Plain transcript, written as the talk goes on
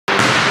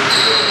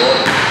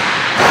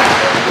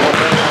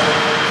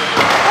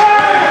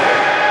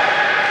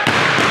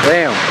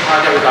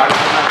that regardless.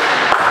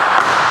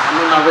 I'm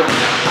in my rhythm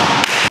now.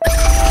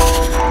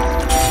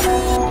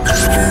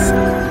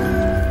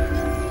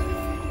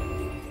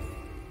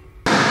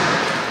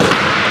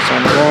 It's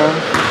on the wall.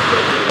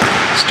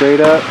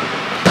 Straight up.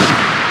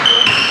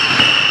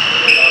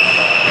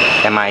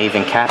 Am I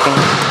even capping?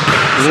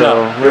 So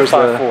no, you're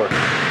 5'4".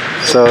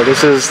 So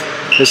this is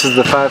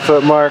the 5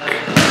 foot mark.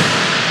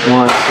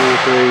 1, 2,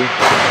 3.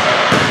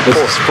 This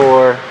is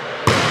 4.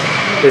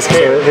 His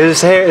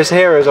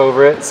hair is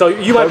over it. So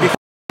you might be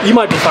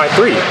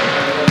 5'3".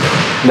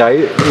 No,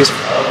 he's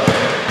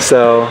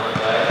so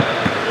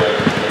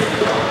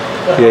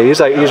yeah. He's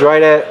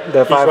right at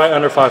the right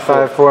under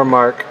 5'4". 5'4"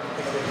 mark.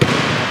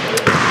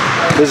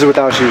 This is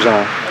without shoes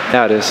on.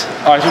 Now it is.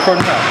 All right, it's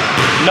recording now.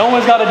 No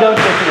one's got a dunk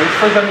yet today. It's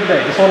first dunk of the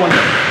day. Just hold one day.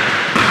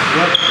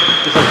 Yep.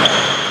 Just like that.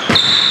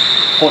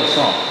 For the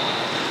song.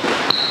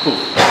 Cool.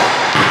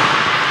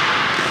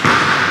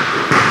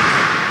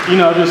 You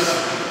know, just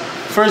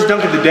first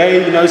dunk of the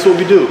day. You know, that's what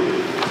we do.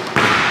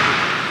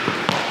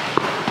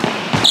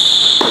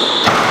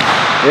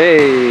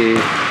 Hey,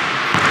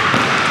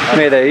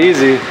 made that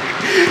easy.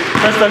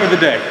 First dunk of the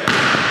day.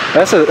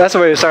 That's a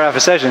way to start off a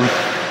session.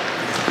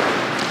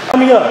 Turn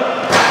me up.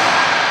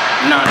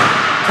 No,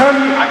 Turn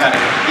me. I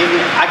gotta give me.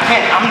 I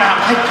can't. I'm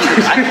not like you.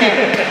 I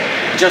can't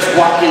just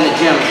walk in the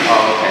gym.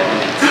 Oh, okay.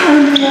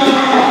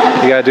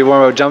 You gotta do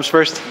warm up jumps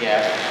first.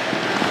 Yeah,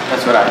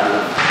 that's what I do.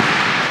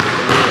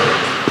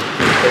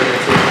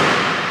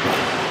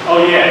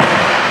 Oh yeah.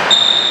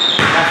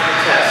 That's the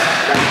test.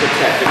 That's the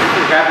test. If you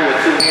can grab it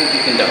with 2 hands,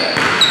 you can do it.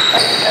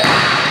 That's the test.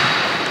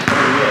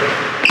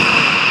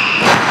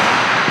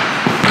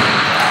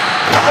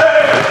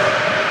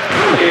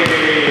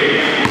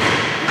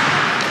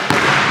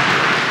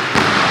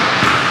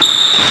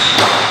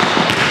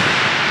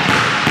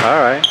 All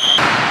right.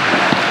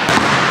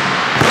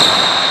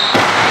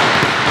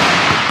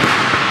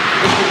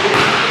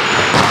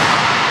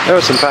 There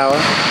was some power.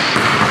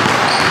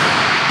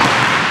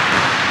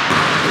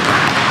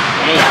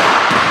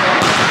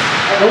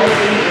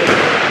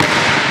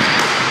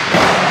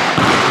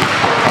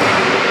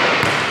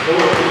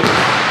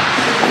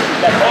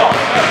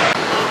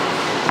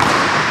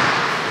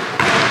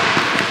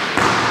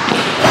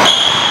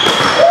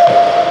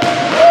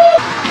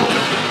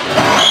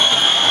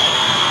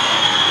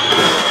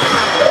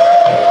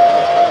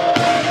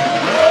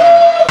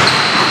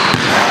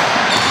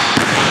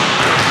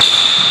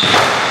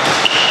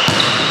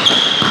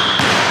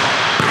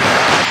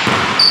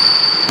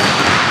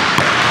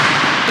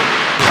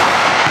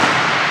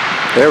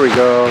 There we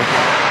go.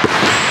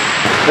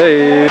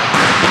 Hey.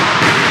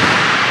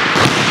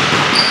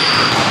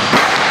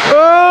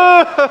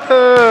 Oh!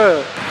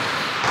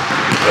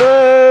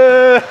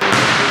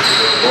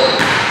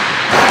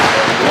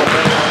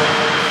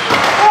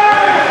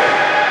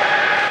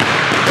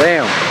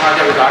 Damn.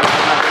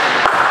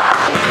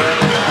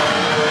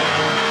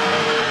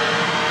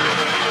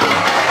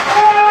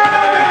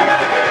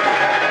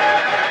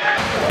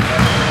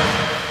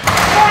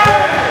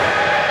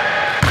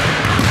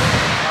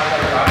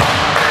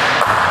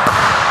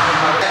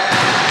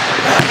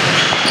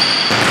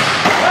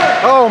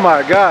 Oh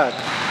my God.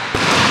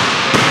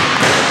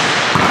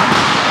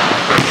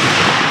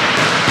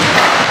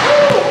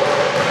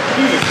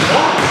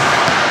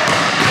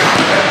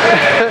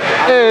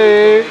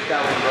 Hey.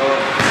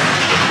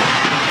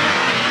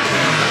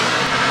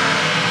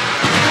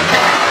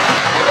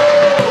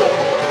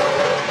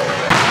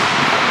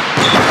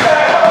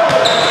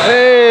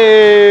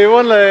 Hey,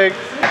 one leg.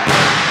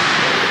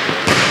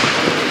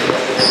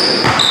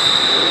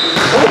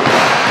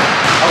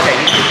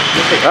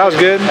 That was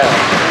good.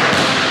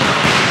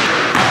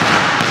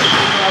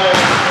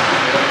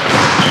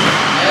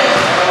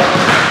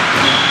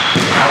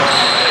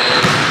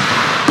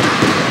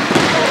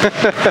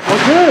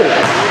 What's good?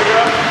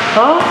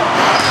 Huh?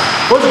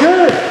 What's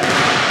good?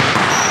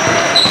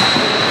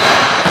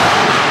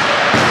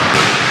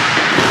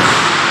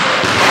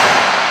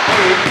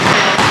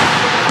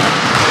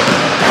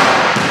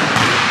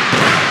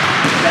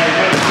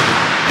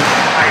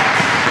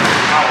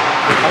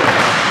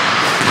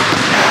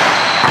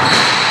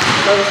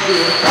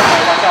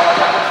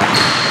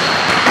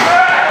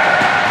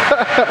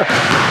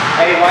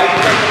 Hey, why are you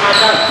taking my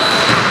dunk?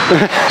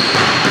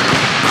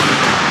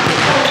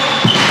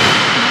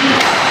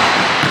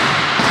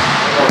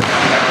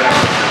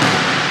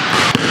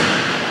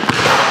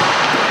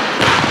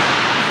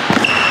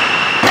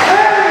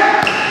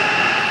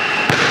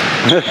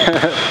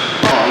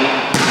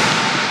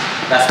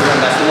 That's the one,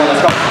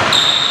 let's go.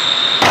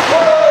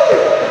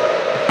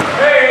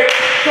 Hey,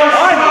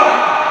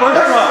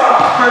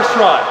 first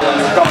try.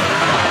 Let's go.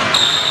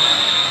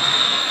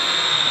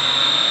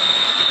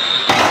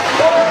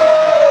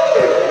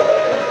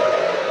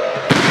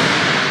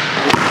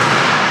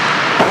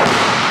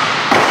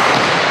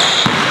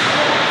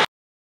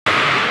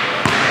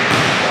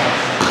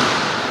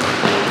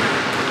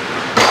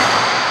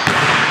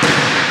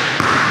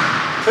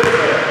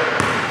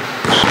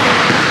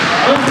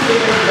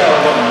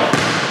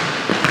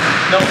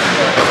 No.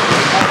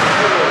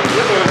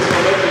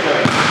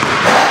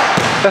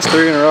 That's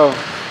 3 in a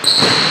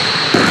row.